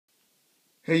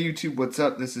Hey YouTube, what's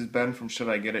up? This is Ben from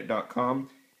shouldigetit.com,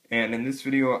 and in this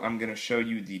video I'm going to show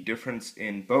you the difference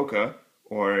in bokeh,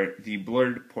 or the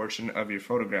blurred portion of your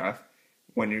photograph,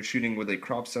 when you're shooting with a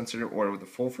crop sensor or with a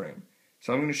full frame.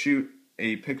 So I'm going to shoot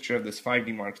a picture of this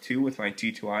 5D Mark II with my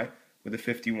T2i with a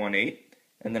 51.8,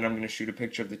 and then I'm going to shoot a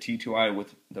picture of the T2i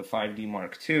with the 5D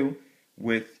Mark II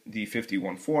with the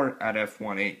 51.4 at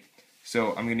f1.8.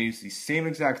 So I'm going to use the same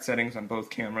exact settings on both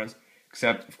cameras,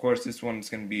 except of course this one's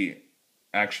going to be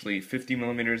actually 50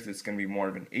 millimeters. It's going to be more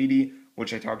of an 80,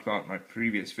 which I talked about in my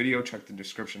previous video. Check the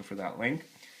description for that link.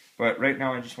 But right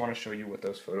now I just want to show you what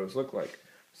those photos look like.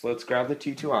 So let's grab the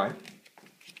T2i,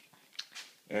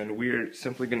 and we're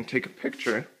simply going to take a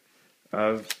picture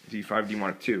of the 5D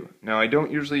Mark II. Now I don't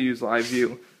usually use live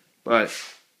view, but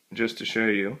just to show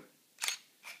you,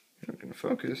 I'm going to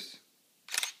focus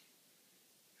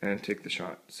and take the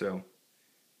shot. So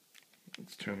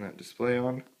let's turn that display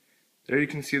on. There you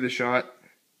can see the shot.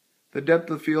 The depth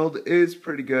of field is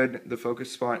pretty good. The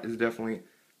focus spot is definitely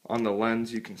on the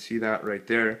lens. You can see that right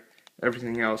there.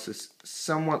 Everything else is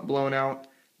somewhat blown out,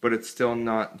 but it's still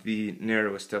not the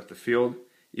narrowest depth of field,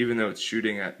 even though it's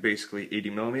shooting at basically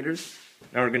 80 millimeters.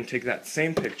 Now we're going to take that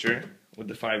same picture with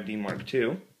the 5D Mark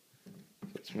II.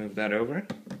 Let's move that over.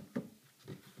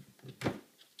 I'm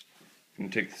going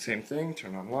to take the same thing,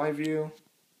 turn on live view,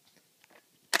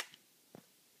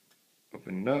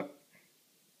 open it up.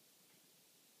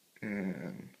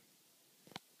 And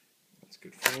that's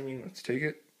good framing. Let's take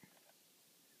it.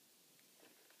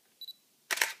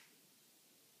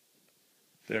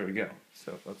 There we go.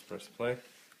 So let's press play.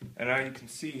 And now you can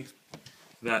see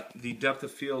that the depth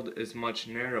of field is much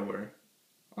narrower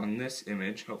on this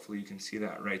image. Hopefully you can see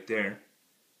that right there,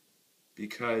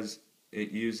 because it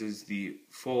uses the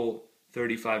full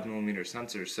 35 millimeter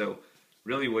sensor. So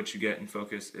really what you get in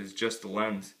focus is just the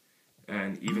lens,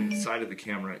 and even the side of the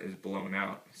camera is blown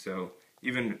out. So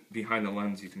even behind the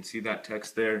lens you can see that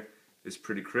text there is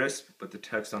pretty crisp, but the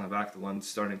text on the back of the lens is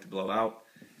starting to blow out.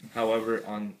 However,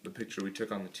 on the picture we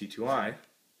took on the T2i,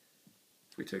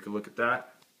 if we take a look at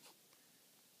that,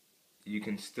 you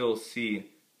can still see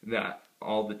that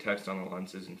all the text on the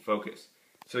lens is in focus.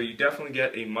 So you definitely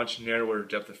get a much narrower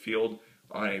depth of field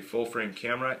on a full frame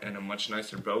camera and a much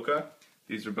nicer bokeh.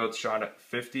 These are both shot at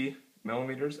 50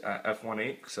 millimeters at f1.8,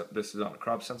 except this is on a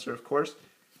crop sensor, of course.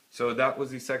 So that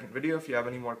was the second video. If you have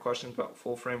any more questions about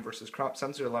full frame versus crop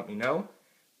sensor, let me know.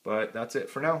 But that's it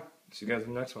for now. See you guys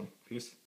in the next one. Peace.